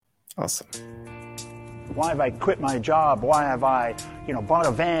Awesome. Why have I quit my job? Why have I, bought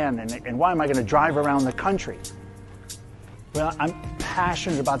a van? And why am I going to drive around the country? Well, I'm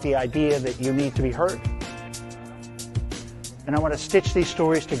passionate about the idea that you need to be heard. And I want to stitch these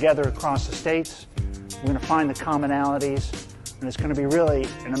stories together across the states. We're going to find the commonalities. And it's going to be really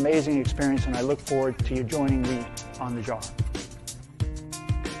an amazing experience. And I look forward to you joining me on the jar.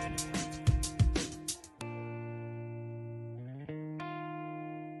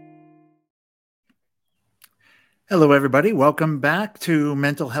 Hello, everybody. Welcome back to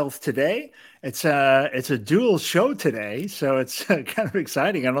Mental Health Today. It's a dual show today, so it's kind of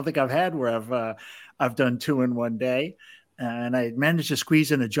exciting. I don't think I've had where I've done two in one day, and I managed to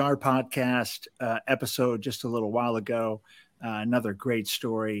squeeze in a jar podcast episode just a little while ago. Another great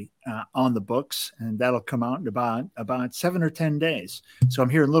story on the books, and that'll come out in about 7 or 10 days. So I'm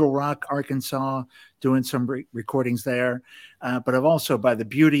here in Little Rock, Arkansas, doing some recordings there. But I've also, by the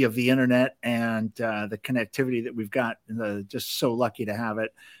beauty of the internet and the connectivity that we've got, just so lucky to have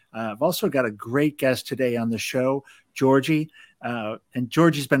it. I've also got a great guest today on the show, Georgi. And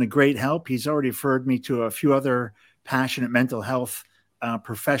Georgi's been a great help. He's already referred me to a few other passionate mental health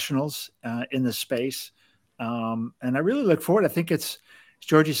professionals in the space. And I really look forward. I think it's, as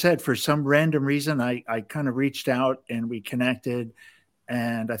Georgi said, for some random reason, I kind of reached out and we connected.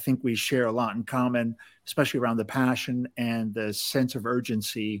 And I think we share a lot in common, especially around the passion and the sense of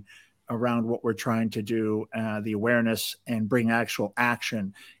urgency around what we're trying to do, the awareness and bring actual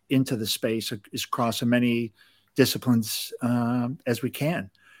action into the space across as many disciplines as we can.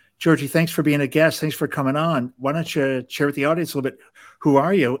 Georgi, thanks for being a guest. Thanks for coming on. Why don't you share with the audience a little bit, who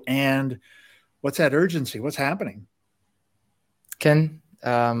are you and what's that urgency? What's happening? Ken,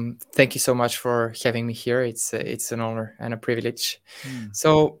 thank you so much for having me here. It's an honor and a privilege.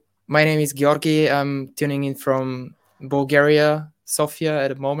 So my name is Georgi. I'm tuning in from Bulgaria, Sofia at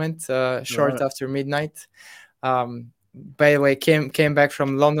the moment, short after midnight. By the way, came back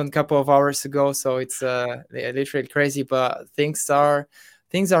from London a couple of hours ago, so it's literally crazy, but things are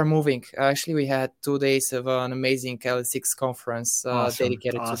moving. Actually, we had 2 days of an amazing L6 conference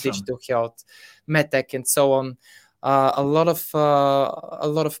dedicated to digital health, medtech, and so on. A lot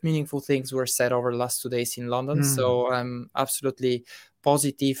of meaningful things were said over the last 2 days in London. So I'm absolutely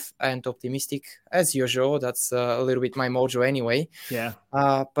positive and optimistic as usual. That's a little bit my mojo anyway. Yeah.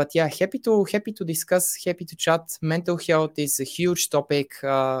 But yeah, happy to discuss, happy to chat. Mental health is a huge topic.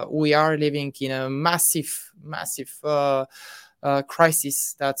 We are living in a massive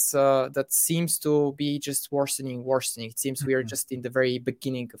crisis that seems to be just worsening. It seems we are just in the very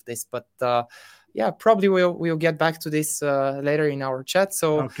beginning of this, but yeah, probably we'll get back to this later in our chat.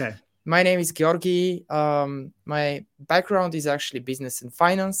 So my name is Georgi. My background is actually business and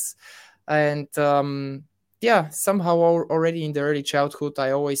finance, and yeah, somehow already in the early childhood,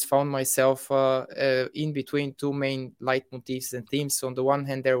 I always found myself in between two main leitmotifs and themes. On the one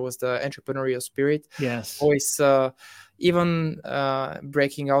hand, there was the entrepreneurial spirit. Yes. Always even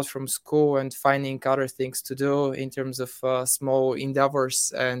breaking out from school and finding other things to do in terms of small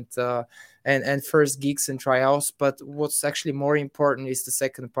endeavors and first gigs and tryouts. But what's actually more important is the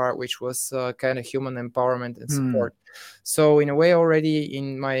second part, which was kind of human empowerment and support. So in a way, already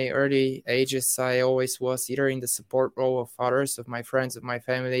in my early ages, I always was either in the support role of others, of my friends, of my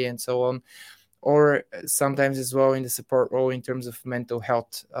family, and so on, or sometimes as well in the support role in terms of mental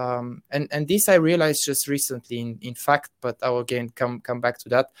health. And this I realized just recently, in fact, but I will again come back to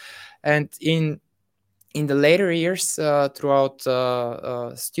that. And in the later years, throughout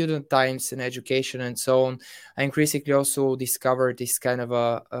student times and education and so on, I increasingly also discovered this kind of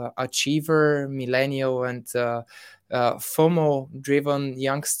a achiever, millennial, and FOMO-driven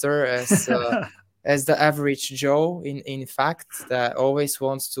youngster as the average Joe, in fact, that always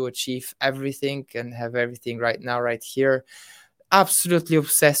wants to achieve everything and have everything right now, right here. Absolutely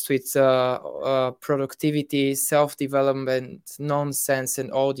obsessed with productivity, self-development, nonsense,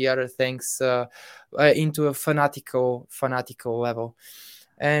 and all the other things into a fanatical level.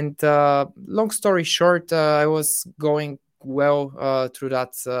 And long story short, I was going well through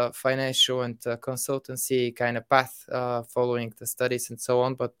that financial and consultancy kind of path, following the studies and so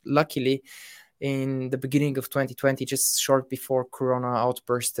on. But luckily, in the beginning of 2020, just short before Corona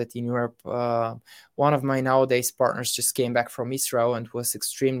outbursted in Europe, one of my nowadays partners just came back from Israel and was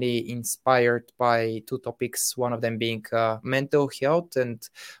extremely inspired by two topics, one of them being mental health and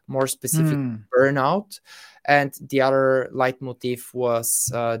more specific burnout. And the other leitmotif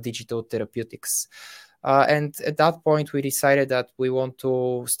was digital therapeutics. And at that point, we decided that we want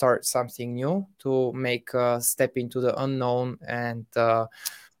to start something new, to make a step into the unknown and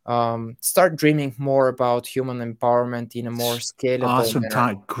start dreaming more about human empowerment in a more scalable Awesome manner.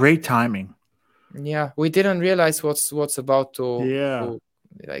 time. Great timing. Yeah, we didn't realize what's about Yeah. to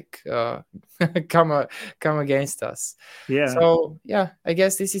like come come against us. Yeah. So yeah, I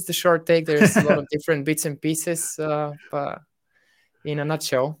guess this is the short take. There's a lot of different bits and pieces, but in a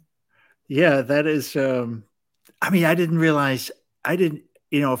nutshell. Yeah, that is I mean, I didn't realize I didn't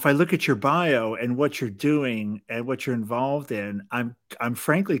if I look at your bio and what you're doing and what you're involved in, I'm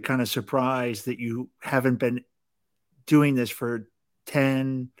frankly kind of surprised that you haven't been doing this for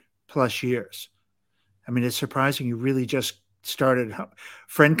 10 plus years. I mean, it's surprising you really just started.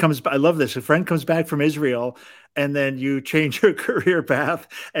 Friend comes, I love this. A friend comes back from Israel, and then you change your career path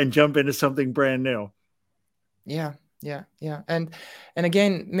and jump into something brand new. Yeah, yeah, and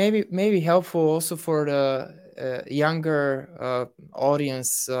again, maybe helpful also for the younger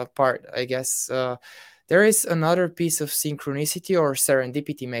audience part. I guess there is another piece of synchronicity or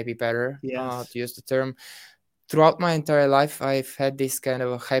serendipity, maybe better Yes. to use the term. Throughout my entire life, I've had this kind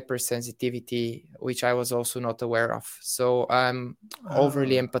of a hypersensitivity, which I was also not aware of. So I'm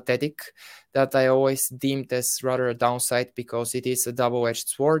overly Oh, empathetic, that I always deemed as rather a downside, because it is a double-edged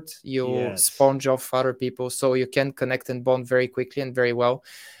sword. You yes. sponge off other people, so you can connect and bond very quickly and very well.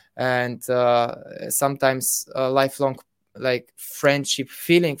 And sometimes a lifelong like friendship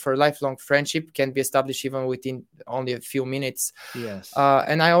feeling for lifelong friendship can be established even within only a few minutes. Yes.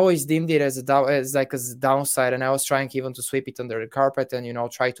 And I always deemed it as as like a downside, and I was trying even to sweep it under the carpet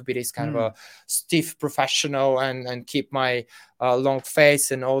and try to be this kind of a Mm, stiff professional and keep my long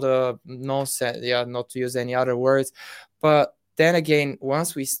face and all the nonsense. Yeah, not to use any other words, but then again,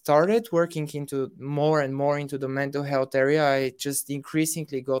 once we started working into more and more into the mental health area, I just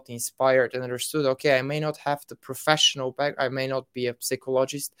increasingly got inspired and understood, okay, I may not have the professional back, I may not be a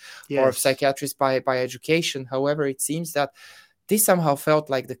psychologist or a yes. psychiatrist by education. However, it seems that this somehow felt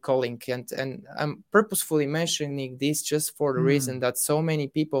like the calling, and I'm purposefully mentioning this just for the reason Mm, that so many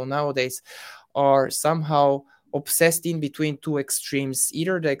people nowadays are somehow obsessed in between two extremes,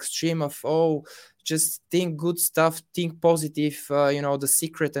 either the extreme of, oh, just think good stuff, think positive, the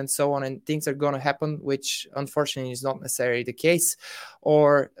secret and so on, and things are going to happen, which unfortunately is not necessarily the case.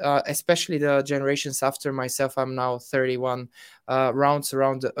 Or especially the generations after myself, I'm now 31 rounds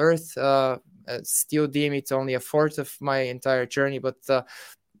around the earth, still deem it only a fourth of my entire journey, but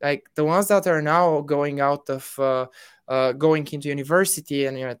like the ones that are now going out of going into university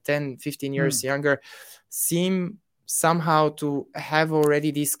and 10, 15 years mm, younger seem somehow to have already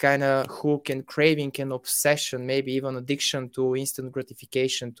this kind of hook and craving and obsession, maybe even addiction to instant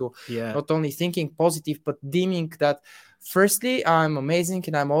gratification, to yeah. not only thinking positive but deeming that firstly I'm amazing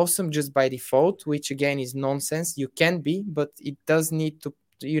and I'm awesome just by default, which again is nonsense. You can be, but it does need to,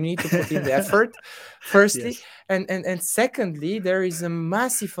 you need to put in the effort firstly. Yes. And secondly, there is a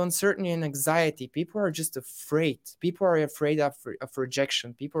massive uncertainty and anxiety. People are just afraid. People are afraid of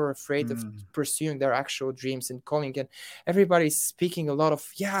rejection. People are afraid of Mm, pursuing their actual dreams and calling. And everybody's speaking a lot of,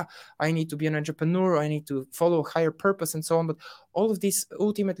 yeah, I need to be an entrepreneur, I need to follow a higher purpose and so on. But all of these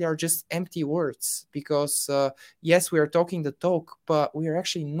ultimately are just empty words, because yes, we are talking the talk, but we are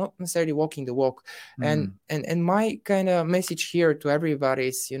actually not necessarily walking the walk. And mm, and my kind of message here to everybody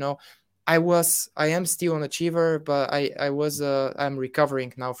is, I am still an achiever, but I'm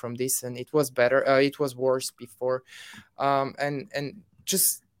recovering now from this, and it was better. It was worse before. And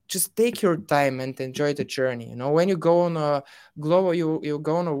just take your time and enjoy the journey. When you go on a global, you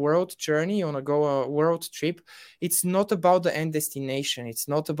go on a world journey, you want to go a world trip. It's not about the end destination. It's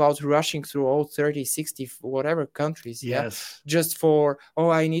not about rushing through all 30, 60, whatever countries. Yeah. yes. Just for, oh,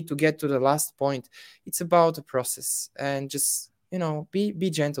 I need to get to the last point. It's about the process, and just, be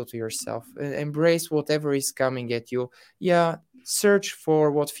gentle to yourself, embrace whatever is coming at you. Yeah, search for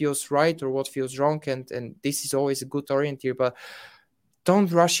what feels right or what feels wrong, and this is always a good orienteer, but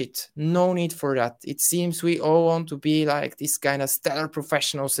don't rush it. No need for that. It seems we all want to be like this kind of stellar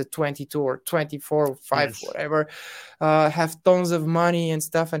professionals at 22 or 24 or 5, Yes. whatever, have tons of money and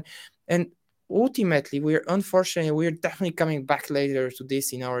stuff. And ultimately, we're definitely coming back later to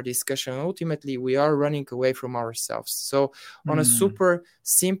this in our discussion. Ultimately, we are running away from ourselves. So on a Mm, super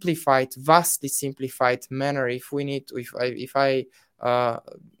simplified, vastly simplified manner, if we need to, if I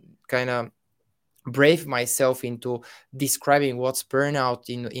kind of brave myself into describing what's burnout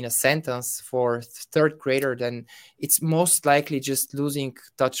in a sentence for third grader, then it's most likely just losing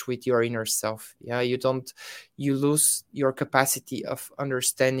touch with your inner self. Yeah, you lose your capacity of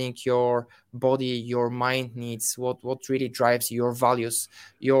understanding your body, your mind needs, what really drives your values,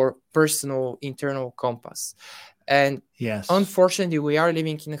 your personal internal compass. And Yes. unfortunately, we are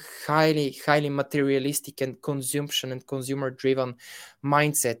living in a highly materialistic and consumer driven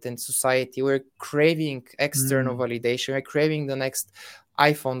mindset and society. We're craving external validation. We're craving the next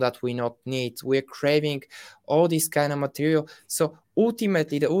iPhone that we not need. We're craving all this kind of material. So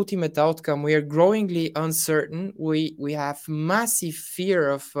ultimately, the ultimate outcome, we are growingly uncertain. We have massive fear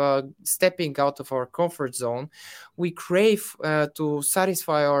of stepping out of our comfort zone. We crave to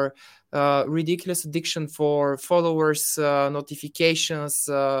satisfy our ridiculous addiction for followers, notifications,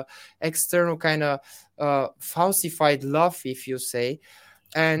 external kind of falsified love, if you say.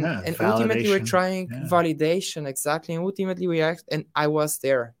 And Yeah, ultimately we're validation. trying Yeah. validation, exactly. And ultimately we act, and I was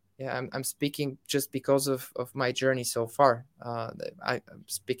there. Yeah, I'm speaking just because of my journey so far. I'm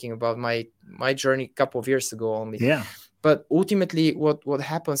speaking about my journey a couple of years ago only. Yeah. But ultimately what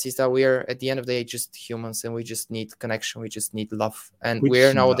happens is that we are at the end of the day just humans, and we just need connection, we just need love. And We we're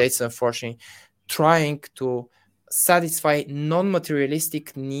just love. nowadays unfortunately trying to satisfy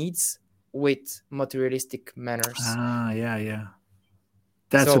non-materialistic needs with materialistic manners. Yeah, yeah.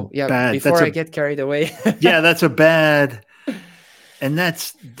 That's a So yeah, bad. before I get carried away. Yeah, that's a bad, and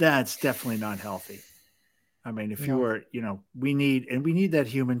that's definitely not healthy. I mean, if you No. are, we need that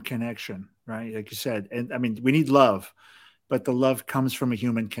human connection, right? Like you said, and I mean, we need love, but the love comes from a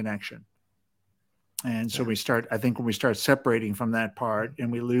human connection. And so Yeah. I think when we start separating from that part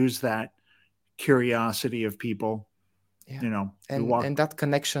and we lose that curiosity of people, Yeah. we And walk. that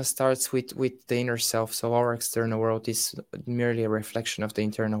connection starts with the inner self. So our external world is merely a reflection of the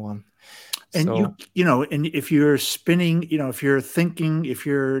internal one. And So and if you're spinning, if you're thinking, if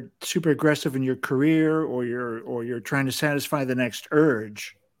you're super aggressive in your career, or you're trying to satisfy the next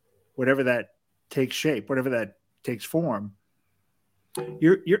urge, whatever that takes shape, whatever that takes form,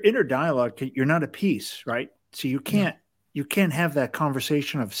 your inner dialogue, you're not at peace, right? So no. you can't have that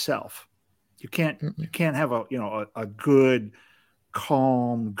conversation of self. You Mm-mm. can't have a good,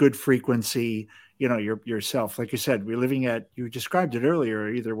 calm, good frequency, yourself. Like you said, you described it earlier,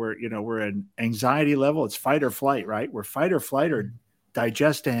 either we're an anxiety level, it's fight or flight, right? We're fight or flight, or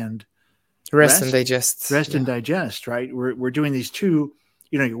digest and Rest and rest, digest. and Yeah. digest, right? We're doing these two,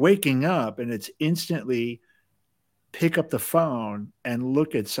 you're waking up and it's instantly pick up the phone and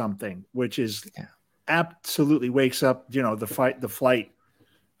look at something, which is Yeah. absolutely wakes up, the flight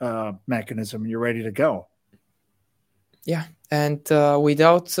mechanism, and you're ready to go. Yeah. And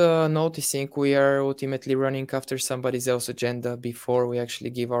without noticing, we are ultimately running after somebody else's agenda before we actually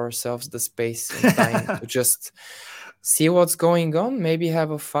give ourselves the space and time to just see what's going on. Maybe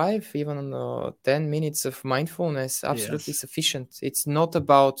have a 10 minutes of mindfulness, absolutely Yes. sufficient. It's not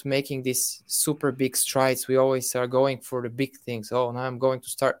about making these super big strides. We always are going for the big things. Oh, now I'm going to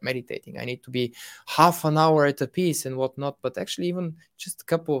start meditating. I need to be half an hour at a piece and whatnot. But actually, even just a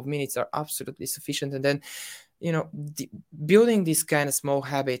couple of minutes are absolutely sufficient. And then, building these kind of small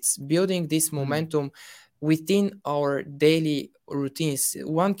habits, building this momentum within our daily routines,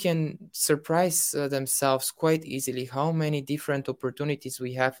 one can surprise themselves quite easily how many different opportunities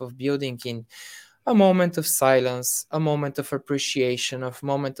we have of building in a moment of silence, a moment of appreciation, a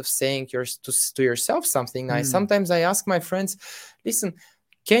moment of saying to yourself something nice. Sometimes I ask my friends, listen,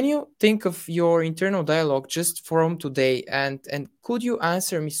 can you think of your internal dialogue just from today, and could you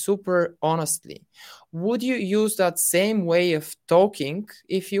answer me super honestly? Would you use that same way of talking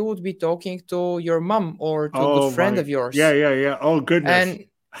if you would be talking to your mom or to a good Oh friend my, of yeah, yours? yeah, yeah. Oh goodness.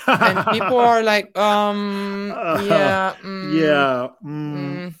 And people are like, Uh, yeah, yeah.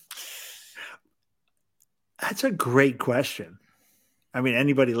 mm, That's a great question. I mean,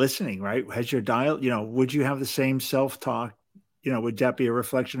 anybody listening, right? Has your dial, would you have the same self talk? Would that be a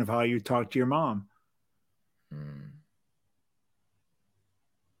reflection of how you talk to your mom? mm,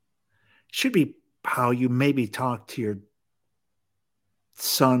 Should be how you maybe talk to your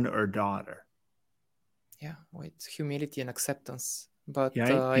son or daughter. yeah, with humility and acceptance. But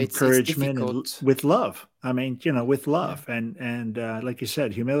Right? it's Encouragement and difficult. with love. I mean, with Yeah. love and like you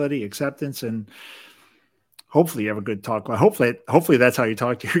said, humility, acceptance, and hopefully you have a good talk. Hopefully that's how you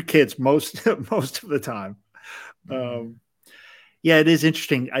talk to your kids most most of the time. Mm, Um, yeah, it is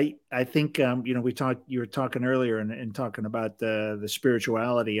interesting. I think we talked. You were talking earlier and talking about the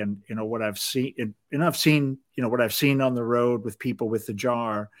spirituality, and what I've seen, and I've seen what I've seen on the road with people with the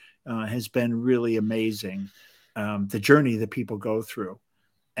jar has been really amazing. The journey that people go through,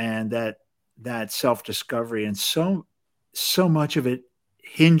 and that self discovery, and so much of it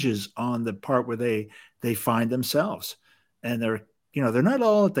hinges on the part where they find themselves, and they're not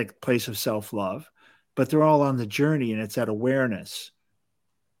all at the place of self love, but they're all on the journey, and it's that awareness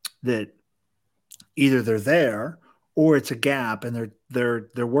that either they're there or it's a gap, and they're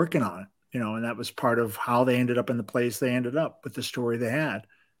working on it. and that was part of how they ended up in the place they ended up with the story they had.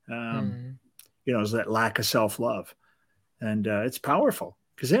 Mm. Is that lack of self-love. And it's powerful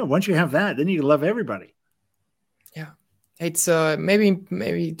because once you have that, then you love everybody. Yeah, it's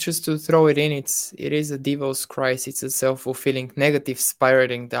maybe just to throw it in, it is a devil's crisis. It's a self-fulfilling negative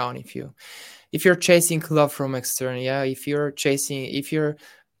spiraling down. If you're chasing love from external, yeah, if you're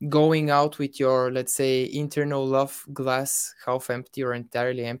going out with your, let's say, internal love glass half empty or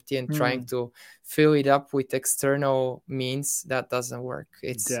entirely empty and trying to fill it up with external means, that doesn't work.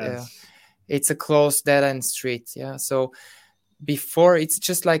 It's a closed dead end street. Yeah, so before, it's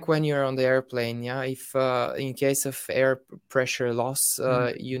just like when you're on the airplane, yeah, if in case of air pressure loss,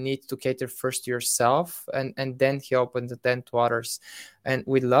 you need to cater first to yourself and then help and then to others. And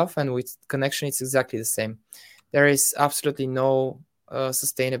with love and with connection, it's exactly the same. There is absolutely no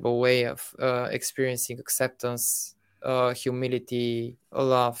sustainable way of experiencing acceptance, humility,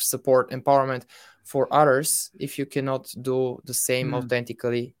 love, support, empowerment for others if you cannot do the same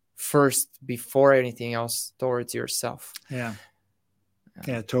authentically first before anything else towards yourself.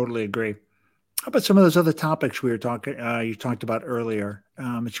 Yeah, totally agree. How about some of those other topics we were talking you talked about earlier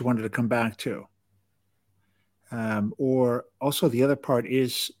that you wanted to come back to? Or also the other part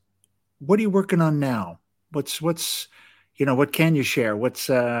is, what are you working on now? What's what can you share? What's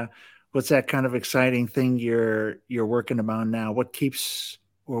that kind of exciting thing you're working on now?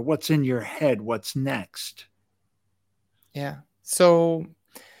 What's in your head? What's next? Yeah. So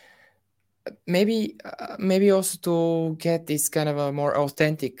maybe also to get this kind of a more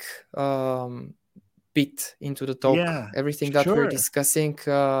authentic bit into the talk, Yeah, everything that we're sure. discussing,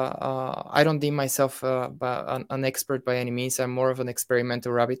 I don't deem myself an expert by any means. I'm more of an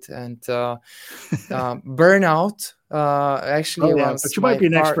experimental rabbit, and burnout actually Oh yeah, once but you might my be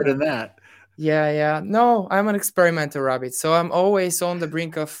an expert in partner. that. Yeah. No, I'm an experimental rabbit. So I'm always on the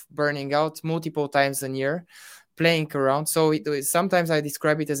brink of burning out multiple times a year, playing around. So sometimes I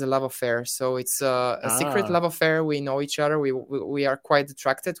describe it as a love affair. So it's a secret Ah, love affair. We know each other. We are quite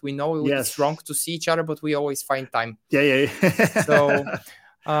attracted. We know it's wrong yes. to see each other, but we always find time. So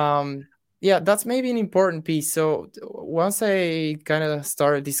Yeah. yeah, that's maybe an important piece. So once I kind of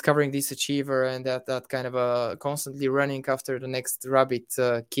started discovering this achiever and that kind of constantly running after the next rabbit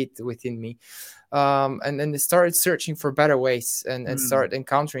kid within me, and then they started searching for better ways and started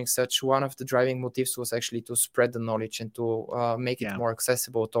encountering such, one of the driving motives was actually to spread the knowledge and to make it Yeah. more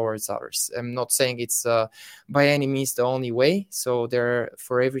accessible towards others. I'm not saying it's by any means the only way. So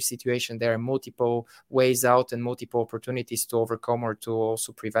for every situation, there are multiple ways out and multiple opportunities to overcome or to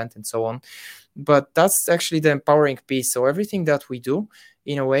also prevent and so on. But that's actually the empowering piece. So everything that we do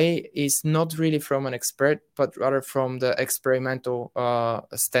in a way is not really from an expert, but rather from the experimental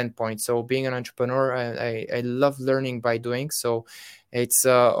standpoint. So being an entrepreneur, I love learning by doing. So it's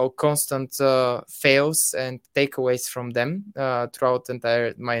a constant fails and takeaways from them throughout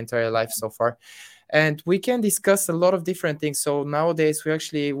my entire life so far. And we can discuss a lot of different things. So nowadays we're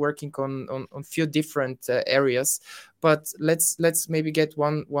actually working on few different areas, but let's maybe get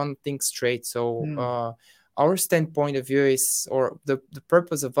one thing straight. So our standpoint of view is, or the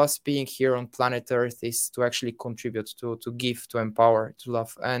purpose of us being here on planet Earth is to actually contribute, to give, to empower, to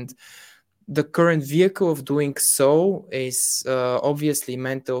love. And the current vehicle of doing so is obviously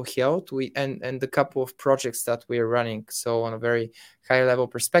mental health. And the couple of projects that we are running. So on a very high level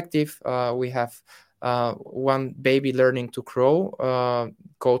perspective, we have one baby learning to crawl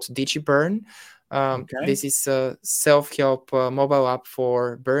called DigiBurn. Okay. This is a self-help mobile app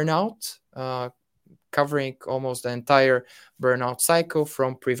for burnout, covering almost the entire burnout cycle,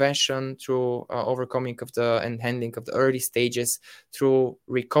 from prevention through overcoming of and handling of the early stages, through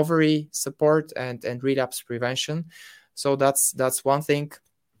recovery support and relapse prevention. So that's one thing.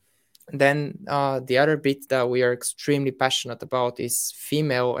 Then the other bit that we are extremely passionate about is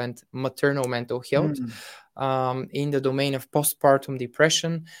female and maternal mental health in the domain of postpartum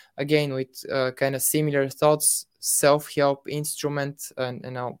depression. Again, with kind of similar thoughts, self-help instrument,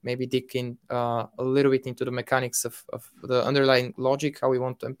 and I'll maybe dig in a little bit into the mechanics of the underlying logic, how we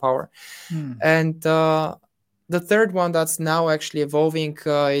want to empower. And the third one that's now actually evolving,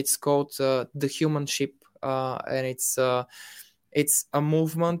 it's called the Human Ship, and it's a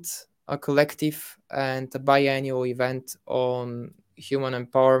movement, a collective, and a biannual event on human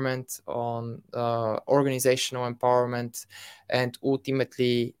empowerment, on organizational empowerment, and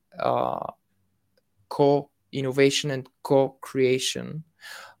ultimately co-innovation and co-creation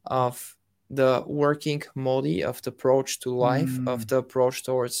of the working modi of the approach to life, of the approach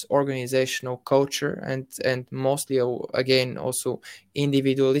towards organizational culture, and mostly again also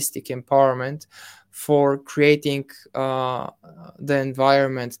individualistic empowerment for creating the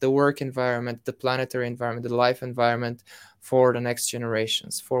environment, the work environment, the planetary environment, the life environment for the next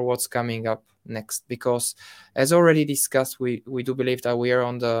generations, for what's coming up next. Because as already discussed, we do believe that we are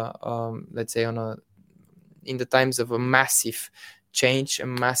on the let's say in the times of a massive change, a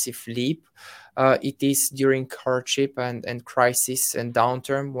massive leap. It is during hardship and crisis and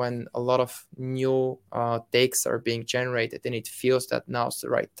downturn when a lot of new takes are being generated, and it feels that now's the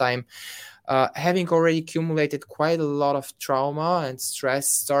right time. Having already accumulated quite a lot of trauma and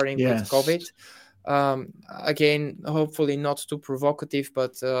stress, starting with COVID. Again, hopefully not too provocative,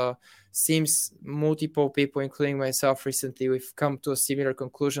 but seems multiple people, including myself recently, we've come to a similar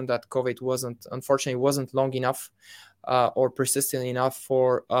conclusion that COVID unfortunately wasn't long enough or persistent enough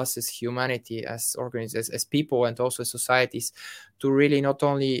for us as humanity, as organizations, as people, and also as societies, to really not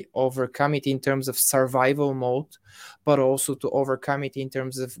only overcome it in terms of survival mode, but also to overcome it in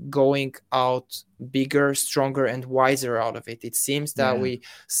terms of going out bigger, stronger, and wiser out of it. It seems that we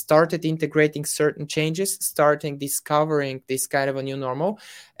started integrating certain changes, starting discovering this kind of a new normal,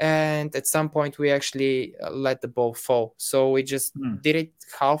 and at some point we actually let the ball fall. So we just did it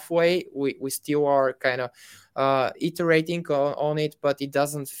halfway. We still are kind of iterating on it, but it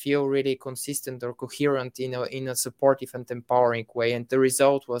doesn't feel really consistent or coherent in a supportive and empowering way. And the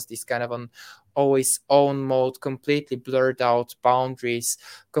result was this kind of an always on mode, completely blurred out boundaries,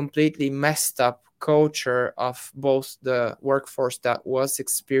 completely messed up culture of both the workforce that was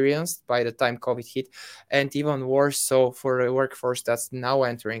experienced by the time COVID hit, and even worse so for the workforce that's now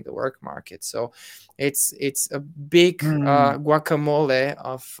entering the work market. So it's a big guacamole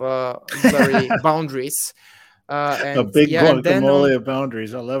of blurry boundaries. And a big guacamole of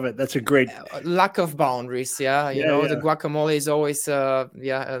boundaries. I love it. That's a great lack of boundaries. The guacamole is always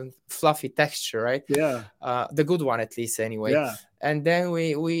a fluffy texture, right? The good one, at least, anyway. And then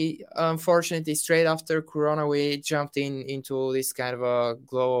we unfortunately, straight after Corona, we jumped into this kind of a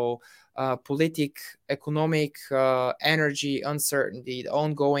global political, economic, energy uncertainty, the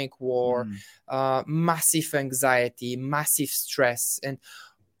ongoing war, massive anxiety, massive stress, and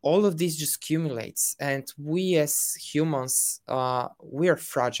all of this just accumulates. And we as humans, we are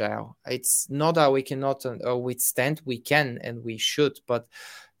fragile. It's not that we cannot withstand. We can and we should, but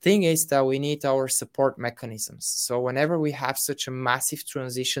thing is that we need our support mechanisms. So whenever we have such a massive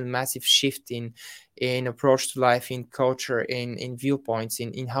transition, massive shift in approach to life, in culture, in viewpoints,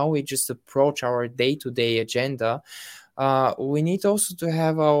 in how we just approach our day-to-day agenda, we need also to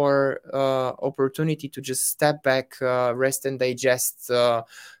have our opportunity to just step back, rest and digest,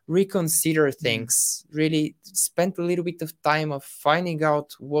 reconsider things, really spend a little bit of time of finding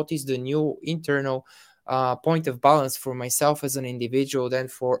out what is the new internal point of balance for myself as an individual, then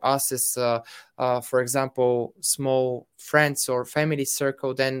for us as, for example, small friends or family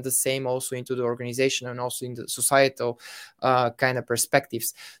circle, then the same also into the organization and also in the societal kind of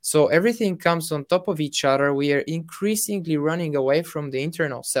perspectives. So everything comes on top of each other. We are increasingly running away from the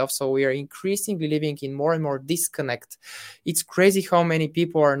internal self. So we are increasingly living in more and more disconnect. It's crazy how many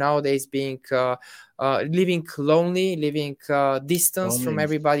people are nowadays being living lonely, living distance from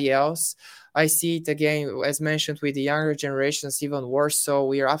everybody else. I see it again, as mentioned, with the younger generations, even worse. So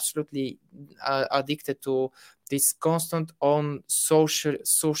we are absolutely addicted to this constant on socialization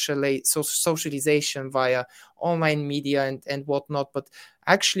via online media and whatnot. But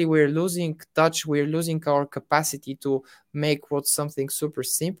actually, we're losing touch. We're losing our capacity to make what's something super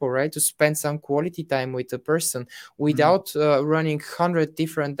simple, right? To spend some quality time with a person without running 100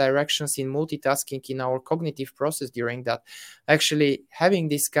 different directions in multitasking in our cognitive process during that. Actually having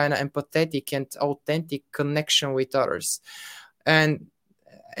this kind of empathetic and authentic connection with others. And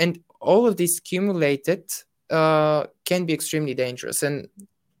all of this accumulated can be extremely dangerous. And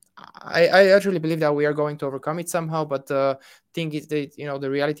I actually believe that we are going to overcome it somehow, but the thing is that, the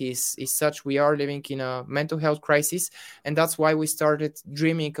reality is such. We are living in a mental health crisis, and that's why we started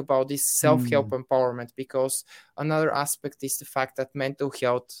dreaming about this self-help empowerment, because another aspect is the fact that mental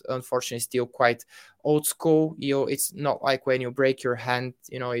health, unfortunately, is still quite old school. It's not like when you break your hand,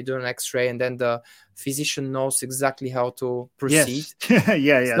 you do an x-ray and then the physician knows exactly how to proceed.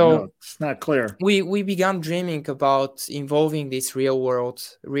 Yes. So no, it's not clear. We began dreaming about involving this real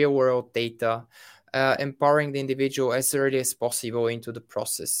world data, empowering the individual as early as possible into the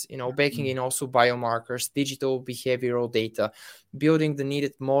process, baking in also biomarkers, digital behavioral data, building the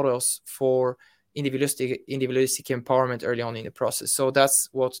needed models for individualistic empowerment early on in the process. So that's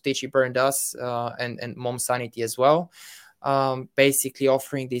what Teachy Burn does, and Mom Sanity as well. basically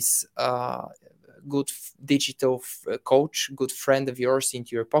offering this good digital coach, good friend of yours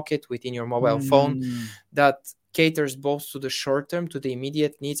into your pocket within your mobile phone that caters both to the short term, to the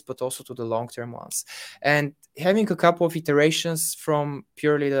immediate needs, but also to the long term ones. And having a couple of iterations from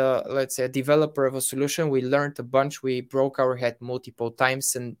purely the, let's say, a developer of a solution, we learned a bunch, we broke our head multiple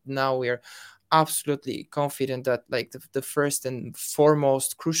times, and now we're absolutely confident that like the first and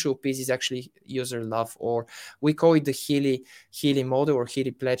foremost crucial piece is actually user love, or we call it the Healy model or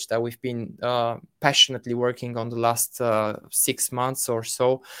Healy pledge that we've been passionately working on the last 6 months or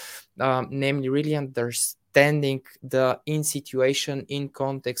so, namely really understanding the in situation, in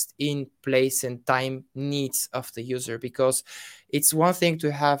context, in place and time needs of the user. Because it's one thing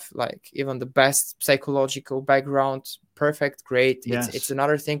to have like even the best psychological background, perfect, great. Yes. It's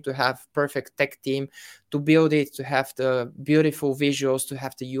another thing to have perfect tech team to build it, to have the beautiful visuals, to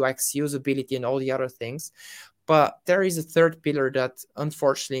have the UX usability and all the other things. But there is a third pillar that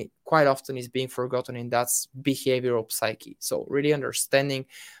unfortunately quite often is being forgotten, and that's behavioral psyche. So really understanding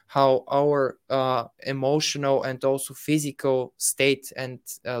how our emotional and also physical state and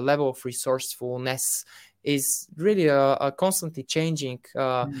level of resourcefulness is really a constantly changing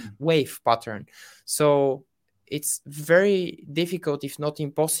wave pattern. So it's very difficult, if not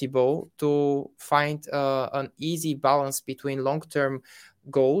impossible, to find an easy balance between long-term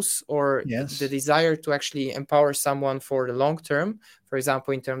goals or the desire to actually empower someone for the long term, for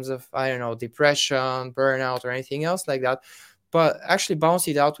example, in terms of, I don't know, depression, burnout, or anything else like that, but actually balance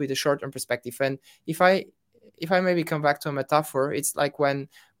it out with a short-term perspective. And if I maybe come back to a metaphor, it's like when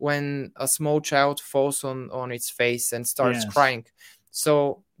a small child falls on its face and starts crying.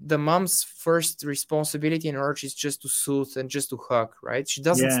 So the mom's first responsibility and urge is just to soothe and just to hug, right? She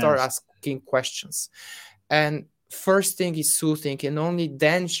doesn't start asking questions. And first thing is soothing, and only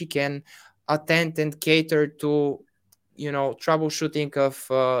then she can attend and cater to, you know, troubleshooting of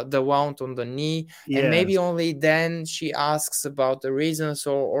the wound on the knee. And maybe only then she asks about the reasons,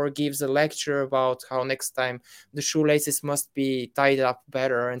 or gives a lecture about how next time the shoelaces must be tied up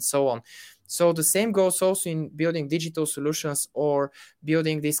better and so on. So the same goes also in building digital solutions or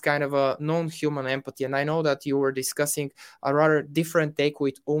building this kind of a non-human empathy. And I know that you were discussing a rather different take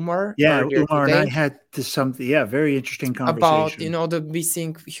with Umar earlier Umar today. And I had something, very interesting conversation about, you know, the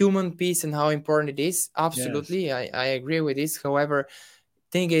missing human piece and how important it is. Absolutely, I agree with this. However,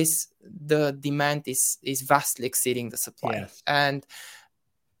 thing is, the demand is vastly exceeding the supply, and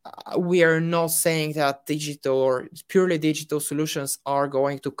we are not saying that digital or purely digital solutions are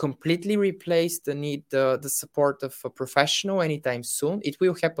going to completely replace the support of a professional anytime soon. It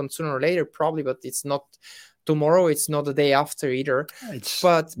will happen sooner or later, probably, but it's not tomorrow. It's not the day after either.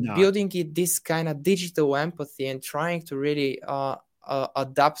 But building it, this kind of digital empathy and trying to really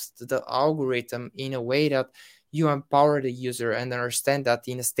adapt the algorithm in a way that you empower the user and understand that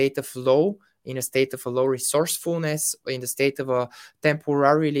in a state of low resourcefulness, in the state of a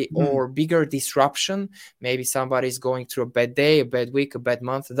temporarily or bigger disruption, maybe somebody's going through a bad day, a bad week, a bad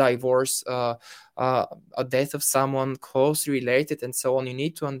month, a divorce, a death of someone closely related, and so on. You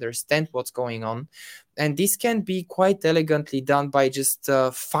need to understand what's going on. And this can be quite elegantly done by just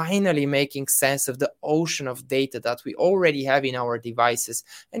finally making sense of the ocean of data that we already have in our devices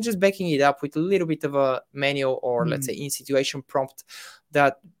and just backing it up with a little bit of a manual or let's say in-situation prompt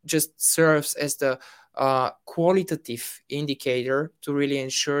that just serves as the qualitative indicator to really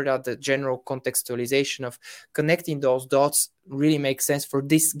ensure that the general contextualization of connecting those dots really makes sense for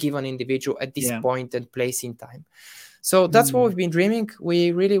this given individual at this point and place in time. So that's what we've been dreaming.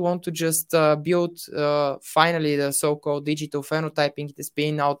 We really want to just build finally the so-called digital phenotyping. It's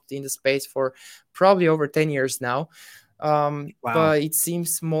been out in the space for probably over 10 years now. But it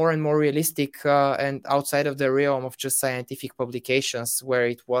seems more and more realistic and outside of the realm of just scientific publications where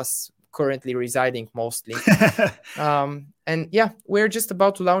it was currently residing mostly. And yeah, we're just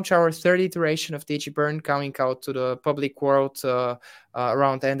about to launch our third iteration of DigiBurn, coming out to the public world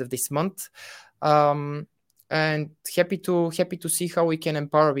around the end of this month. And happy to see how we can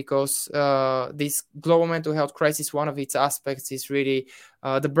empower, because this global mental health crisis, one of its aspects is really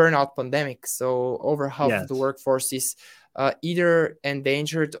the burnout pandemic. So over half of the workforce is either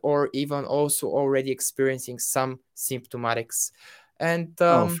endangered or even also already experiencing some symptomatics. And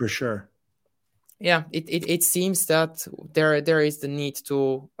for sure. Yeah, it seems that there is the need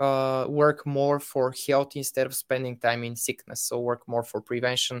to work more for health instead of spending time in sickness. So work more for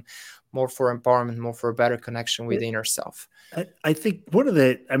prevention, more for empowerment, more for a better connection with the inner self. I think one of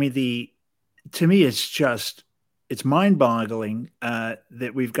to me, it's mind-boggling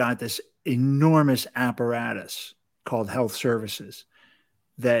that we've got this enormous apparatus called health services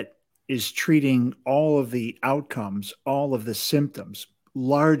that is treating all of the outcomes, all of the symptoms,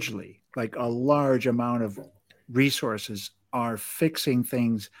 largely, like a large amount of resources are fixing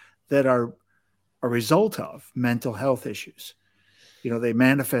things that are a result of mental health issues. They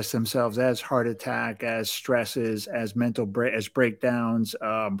manifest themselves as heart attack, as stresses, as as breakdowns,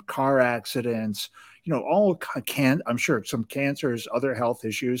 car accidents, all I'm sure some cancers, other health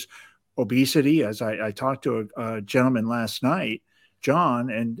issues, obesity. As I talked to a gentleman last night, John,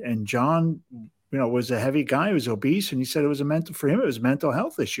 and John, was a heavy guy who was obese, and he said it was for him, it was a mental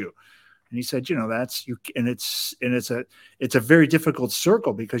health issue. And he said, that's you, and it's a very difficult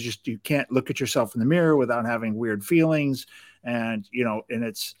circle because you can't look at yourself in the mirror without having weird feelings, and and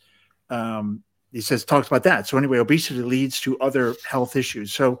it's he talks about that. So anyway, obesity leads to other health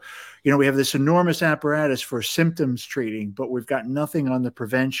issues. So we have this enormous apparatus for symptoms treating, but we've got nothing on the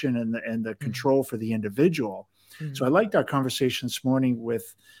prevention and the control for the individual. So I liked our conversation this morning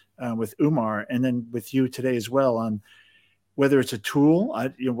with Umar, and then with you today as well, on whether it's a tool,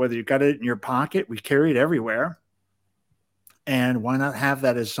 whether you got it in your pocket, we carry it everywhere. And why not have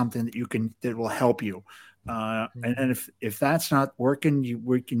that as something that will help you? And if that's not working,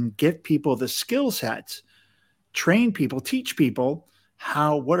 we can give people the skill sets, train people, teach people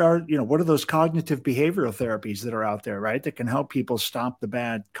what are those cognitive behavioral therapies that are out there, right? That can help people stop the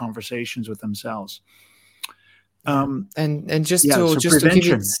bad conversations with themselves. And just so to prevention,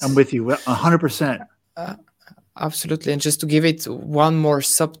 give it, I'm with you 100%. Absolutely. And just to give it one more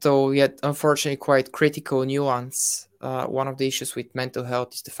subtle yet unfortunately quite critical nuance, one of the issues with mental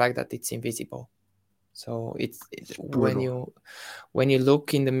health is the fact that it's invisible. So it's when you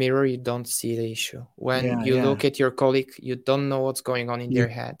look in the mirror, you don't see the issue. When you look at your colleague, you don't know what's going on in their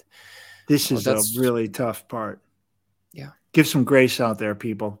head. This is a really tough part. Yeah. Give some grace out there,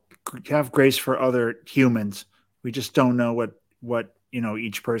 people. Have grace for other humans. We just don't know what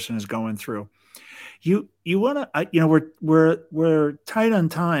each person is going through. You want to, we're tight on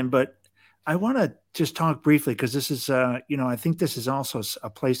time, but I want to just talk briefly, because this is, I think this is also a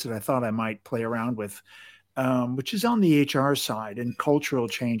place that I thought I might play around with, which is on the HR side and cultural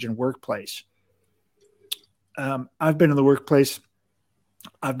change in workplace. I've been in the workplace.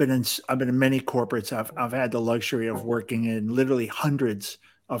 I've been in many corporates. I've had the luxury of working in literally hundreds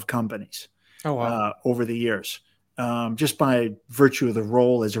of companies over the years. Just by virtue of the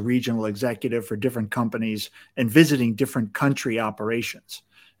role as a regional executive for different companies and visiting different country operations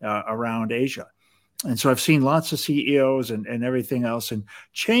around Asia. And so I've seen lots of CEOs and everything else, and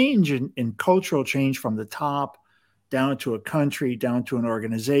change in cultural change from the top down to a country, down to an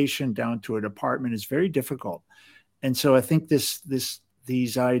organization, down to a department is very difficult. And so I think the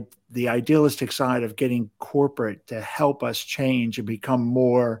idealistic side of getting corporate to help us change and become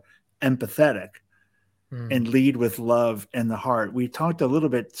more empathetic and lead with love and the heart. We talked a little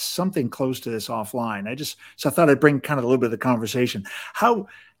bit, something close to this offline. So I thought I'd bring kind of a little bit of the conversation.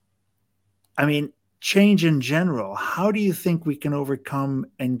 Change in general, how do you think we can overcome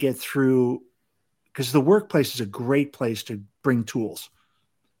and get through? Because the workplace is a great place to bring tools.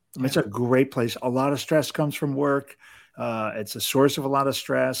 It's a great place. A lot of stress comes from work. It's a source of a lot of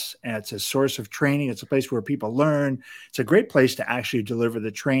stress, and it's a source of training. It's a place where people learn. It's a great place to actually deliver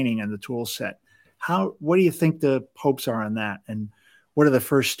the training and the tool set. What do you think the hopes are on that? And what are the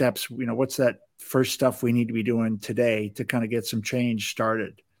first steps? What's that first stuff we need to be doing today to kind of get some change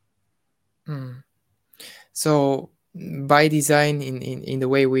started? So by design, in the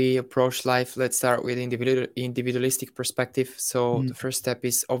way we approach life, let's start with individualistic perspective. So the first step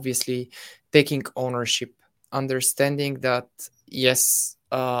is obviously taking ownership, understanding that, yes,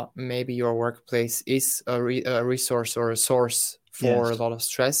 maybe your workplace is a resource or a source for a lot of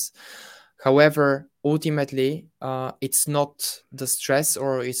stress. However, ultimately, it's not the stress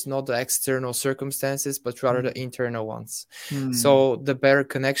or it's not the external circumstances, but rather the internal ones. So the better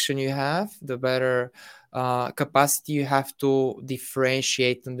connection you have, the better capacity you have to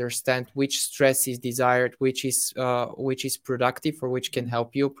differentiate, understand which stress is desired, which is productive or which can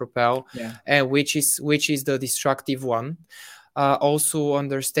help you propel, and which is the destructive one. Also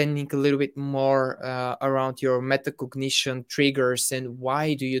understanding a little bit more around your metacognition triggers and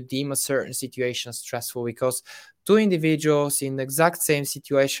why do you deem a certain situation stressful, because two individuals in the exact same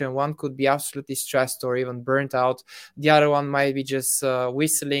situation, one could be absolutely stressed or even burnt out. The other one might be just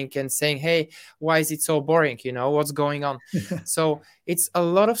whistling and saying, hey, why is it so boring? What's going on? So it's a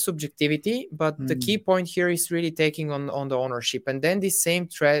lot of subjectivity, but the key point here is really taking on the ownership. And then this same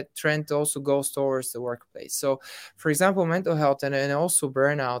trend also goes towards the workplace. So for example, mental health and also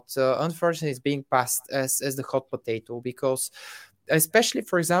burnout, unfortunately, is being passed as the hot potato, because especially,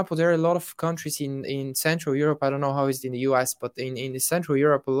 for example, there are a lot of countries in Central Europe. I don't know how it's in the US, but in Central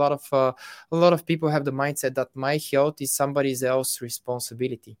Europe, a lot of people have the mindset that my health is somebody else's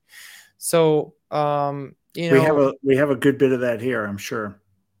responsibility. So we have a good bit of that here, I'm sure.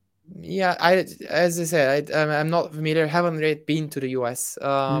 yeah, as I said, I'm not familiar, haven't really been to the US.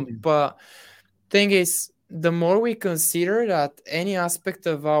 But thing is, the more we consider that any aspect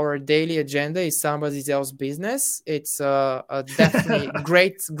of our daily agenda is somebody else's business, it's a definitely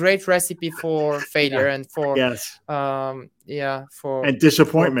great recipe for failure Yeah. and for Yes. for And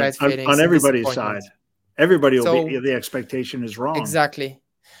disappointment bad on feelings and everybody's side. disappointment. Everybody will be, So the expectation is wrong. exactly.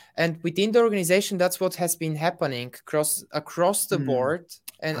 And within the organization, that's what has been happening across the board.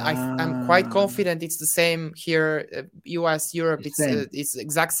 And I'm quite confident it's the same here, US, Europe. It's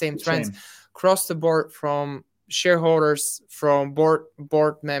exact same trends across the board, from shareholders, from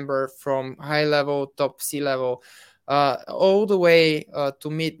board member, from high level, top C level, all the way to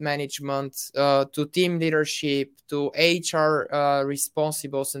mid management, to team leadership, to HR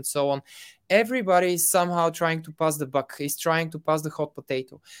responsibles, and so on. Everybody is somehow trying to pass the buck, is trying to pass the hot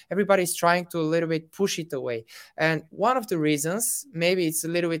potato. Everybody is trying to a little bit push it away. And one of the reasons, maybe it's a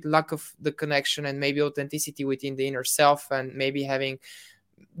little bit lack of the connection and maybe authenticity within the inner self, and maybe having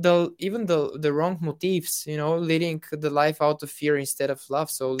the wrong motives, leading the life out of fear instead of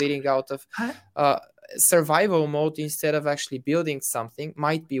love. So leading out of survival mode instead of actually building something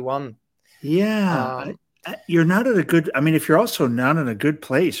might be one. Yeah. You're not at a good, I mean, if you're also not in a good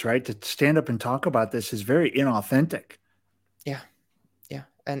place, right, to stand up and talk about this is very inauthentic. Yeah.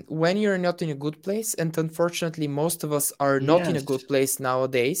 And when you're not in a good place, and unfortunately most of us are not in a good place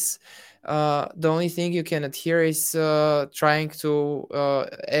nowadays, the only thing you can adhere is trying to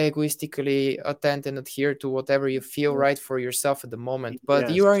egoistically attend and adhere to whatever you feel right for yourself at the moment.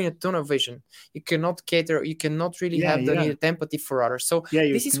 But you are in a tunnel vision. You cannot cater, you cannot really have the needed empathy for others. So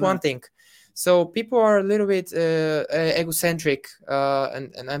this is one thing. So people are a little bit egocentric,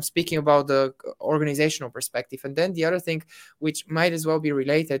 and I'm speaking about the organizational perspective. And then the other thing, which might as well be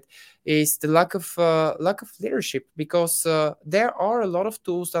related, is the lack of leadership, because there are a lot of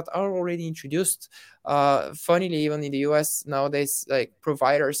tools that are already introduced. Funnily, even in the US nowadays, like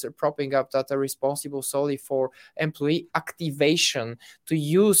providers are propping up that are responsible solely for employee activation to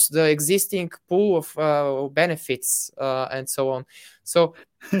use the existing pool of benefits and so on. So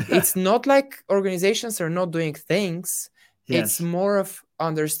it's not like organizations are not doing things. It's more of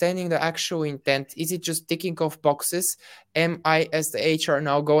understanding the actual intent. Is it just ticking off boxes? Am I, as the HR,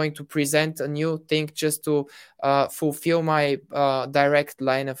 now going to present a new thing just to fulfill my direct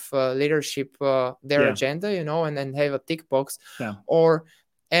line of leadership, their agenda, and then have a tick box? Or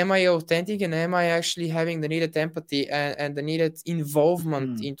am I authentic, and am I actually having the needed empathy and the needed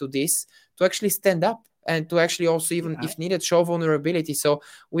involvement into this to actually stand up? And to actually also, even if needed, show vulnerability. So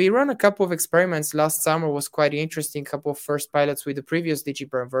we run a couple of experiments last summer, was quite interesting, couple of first pilots with the previous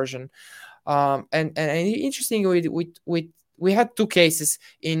DigiBurn version. And interesting, we had two cases.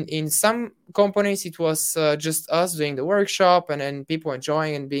 In some companies, it was just us doing the workshop and people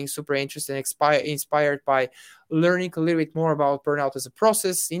enjoying and being super interested and inspired by learning a little bit more about burnout as a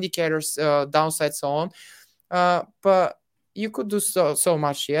process, indicators, downsides, so on. But you could do so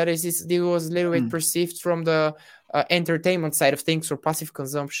much. This was a little bit perceived from the entertainment side of things, or passive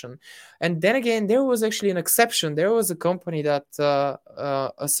consumption. And then again, there was actually an exception. There was a company that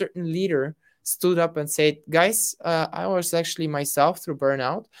a certain leader stood up and said, guys, I was actually myself through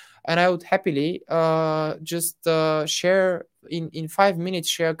burnout, and I would happily just share in 5 minutes,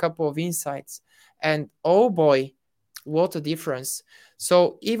 share a couple of insights. And oh boy, what a difference.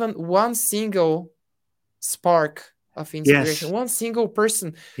 So even one single spark of inspiration, one single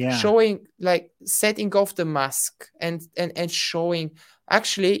person showing, like, setting off the mask and showing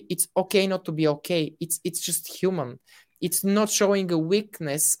actually it's okay not to be okay. It's just human. It's not showing a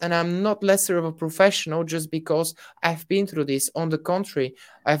weakness, and I'm not lesser of a professional just because I've been through this. On the contrary,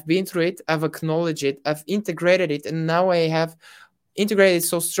 I've been through it, I've acknowledged it, I've integrated it, and now I have integrated it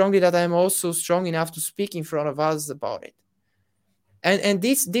so strongly that I'm also strong enough to speak in front of others about it. And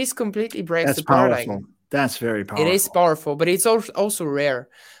this completely breaks the paradigm. That's very powerful. It is powerful, but it's also rare,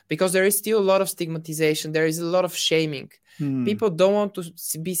 because there is still a lot of stigmatization. There is a lot of shaming. People don't want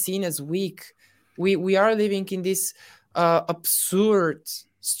to be seen as weak. We are living in this absurd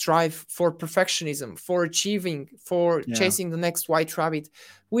strive for perfectionism, for achieving, for chasing the next white rabbit.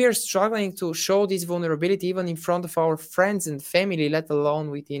 We are struggling to show this vulnerability even in front of our friends and family, let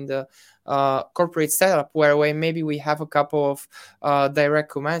alone within the corporate setup, where maybe we have a couple of direct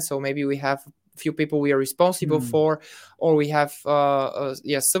commands. So maybe we have few people we are responsible for, or we have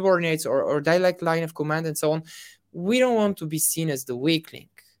subordinates or direct line of command and so on. we don't want to be seen as the weakling.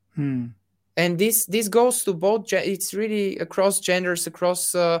 Hmm. And this goes to both it's really across genders,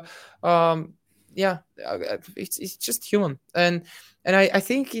 across yeah, it's just human. And I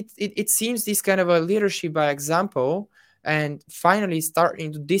think it seems this kind of a leadership by example, and finally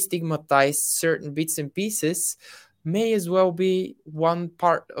starting to destigmatize certain bits and pieces, may as well be one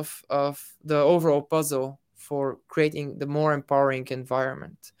part of the overall puzzle for creating the more empowering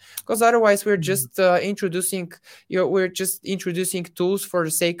environment. Because otherwise we're just introducing, we're just introducing tools for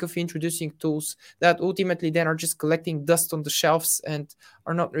the sake of introducing tools that ultimately then are just collecting dust on the shelves and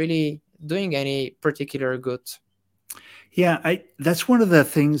are not really doing any particular good. Yeah, that's one of the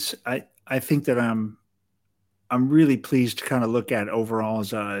things I think that I'm really pleased to kind of look at overall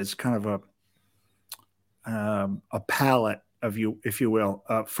as kind of a palette of you, if you will,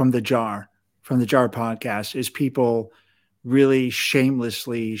 from the jar podcast, is people really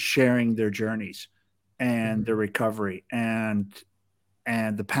shamelessly sharing their journeys and their recovery and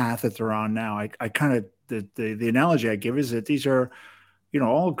the path that they're on now. I kind of the analogy I give is that these are,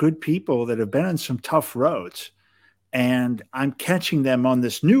 all good people that have been on some tough roads, and I'm catching them on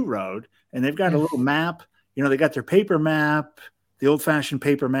this new road, and they've got a little map. They got their paper map, the old-fashioned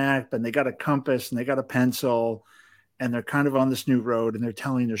paper map, and they got a compass and they got a pencil, and they're kind of on this new road, and they're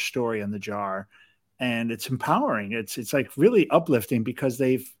telling their story on the jar, and it's empowering. It's like really uplifting, because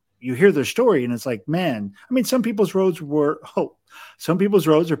you hear their story, and it's like, man, I mean, some people's roads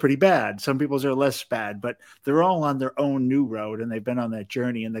are pretty bad. Some people's are less bad, but they're all on their own new road, and they've been on that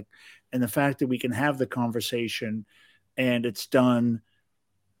journey. And the fact that we can have the conversation, and it's done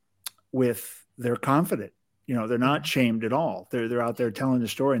with, they're confident, they're not shamed at all. They're out there telling the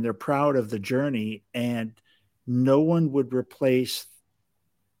story, and they're proud of the journey, and no one would replace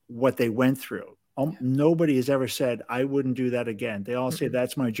what they went through. Nobody has ever said, I wouldn't do that again. They all say,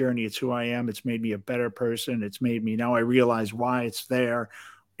 that's my journey. It's who I am. It's made me a better person. It's made me, now I realize why it's there.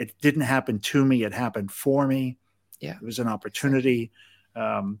 It didn't happen to me. It happened for me. Yeah. It was an opportunity.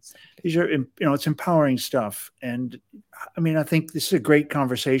 These are, it's empowering stuff. And I mean, I think this is a great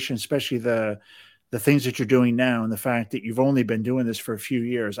conversation, especially the things that you're doing now, and the fact that you've only been doing this for a few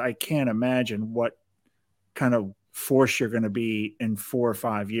years. I can't imagine what kind of force you're going to be in 4 or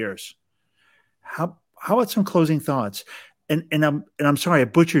 5 years. How about some closing thoughts? And I'm sorry I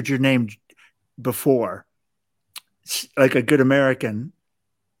butchered your name before. Like a good American,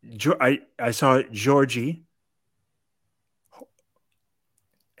 I saw it, Georgi.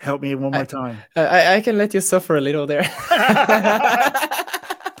 Help me one more time. I can let you suffer a little there.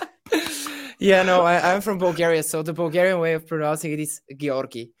 Yeah, no, I'm from Bulgaria, so the Bulgarian way of pronouncing it is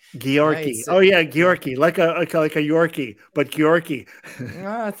Georgi. Georgi. Oh yeah, Georgi, like a Yorkie, but Georgi.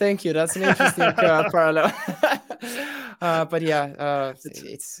 Thank you. That's an interesting parallel. But yeah,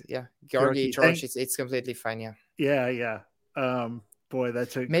 it's Georgi, George. It's completely fine. Yeah. Boy,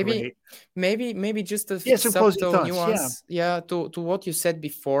 that's great. Maybe just a some subtle nuance. To what you said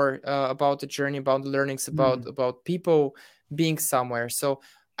before about the journey, about the learnings, about people being somewhere. So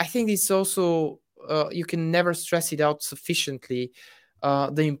I think it's also you can never stress it out sufficiently.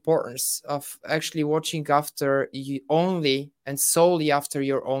 The importance of actually watching after you only and solely after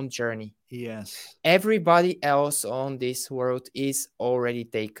your own journey. Yes. Everybody else on this world is already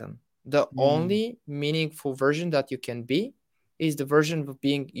taken. The only meaningful version that you can be is the version of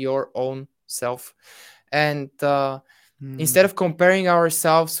being your own self. And instead of comparing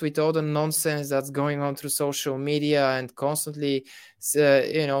ourselves with all the nonsense that's going on through social media and constantly,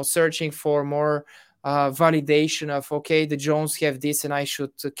 searching for more validation of, okay, the Jones have this and I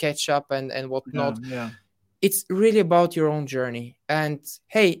should catch up and whatnot. Yeah. It's really about your own journey. And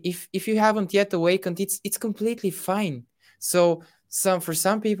hey, if you haven't yet awakened, it's completely fine. So for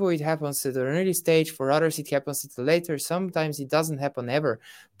some people it happens at an early stage, for others it happens at a later. Sometimes it doesn't happen ever.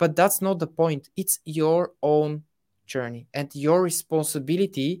 But that's not the point. It's your own journey, and your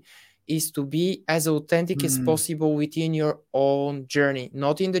responsibility is to be as authentic as possible within your own journey,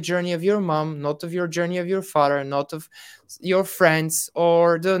 not in the journey of your mom, not of your journey of your father, not of your friends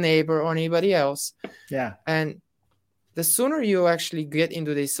or the neighbor or anybody else. Yeah. And the sooner you actually get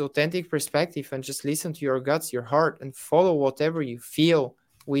into this authentic perspective and just listen to your guts, your heart, and follow whatever you feel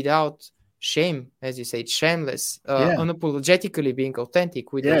without shame, as you say, shameless, unapologetically being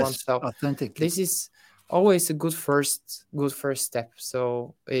authentic with your own self. Authentic. This is always a good first step.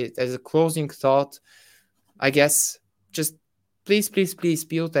 So as a closing thought, I guess, just please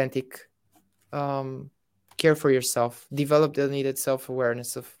be authentic. Care for yourself, develop the needed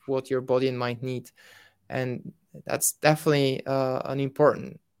self-awareness of what your body and mind need. And that's definitely an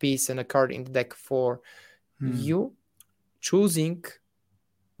important piece and a card in the deck for you choosing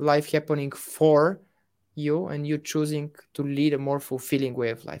life happening for you and you choosing to lead a more fulfilling way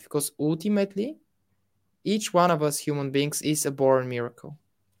of life. Because ultimately, each one of us human beings is a born miracle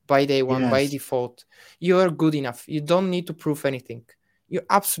by day one, by Yes. default. You are good enough. You don't need to prove anything. You're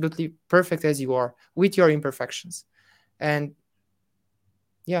absolutely perfect as you are with your imperfections. And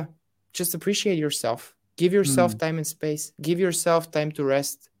yeah, just appreciate yourself. Give yourself time and space. Give yourself time to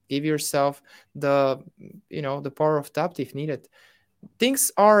rest. Give yourself the the power of tap if needed.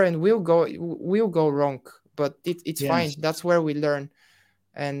 Things are and will go wrong, but it's fine. Yes. That's where we learn.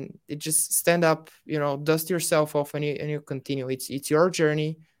 And it just stand up, dust yourself off, and you continue. It's your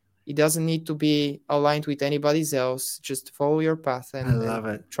journey. It doesn't need to be aligned with anybody else. Just follow your path I and love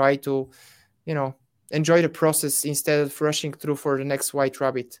it. try to enjoy the process instead of rushing through for the next white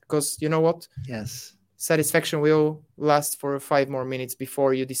rabbit, because you know what, Yes. satisfaction will last for 5 more minutes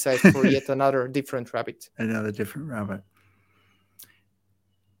before you decide for yet another different rabbit. Another different rabbit.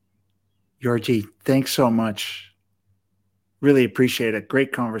 Georgi, thanks so much. Really appreciate it.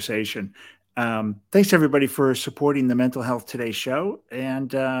 Great conversation. Thanks everybody for supporting the Mental Health Today show,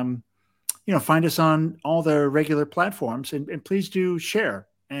 and find us on all the regular platforms, and please do share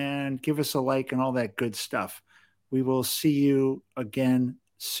and give us a like and all that good stuff. We will see you again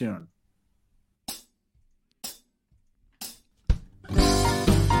soon.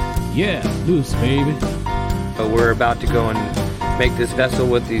 Yeah, loose, baby. We're about to go and make this vessel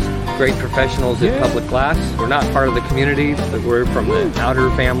with these great professionals in public glass. We're not part of the community, but we're from the outer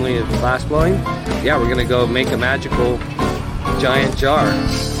family of glass blowing. Yeah, we're going to go make a magical giant jar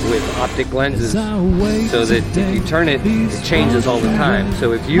with optic lenses so that if you turn it, it changes all the time.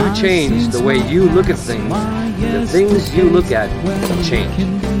 So if you change the way you look at things, the things you look at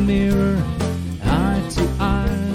change.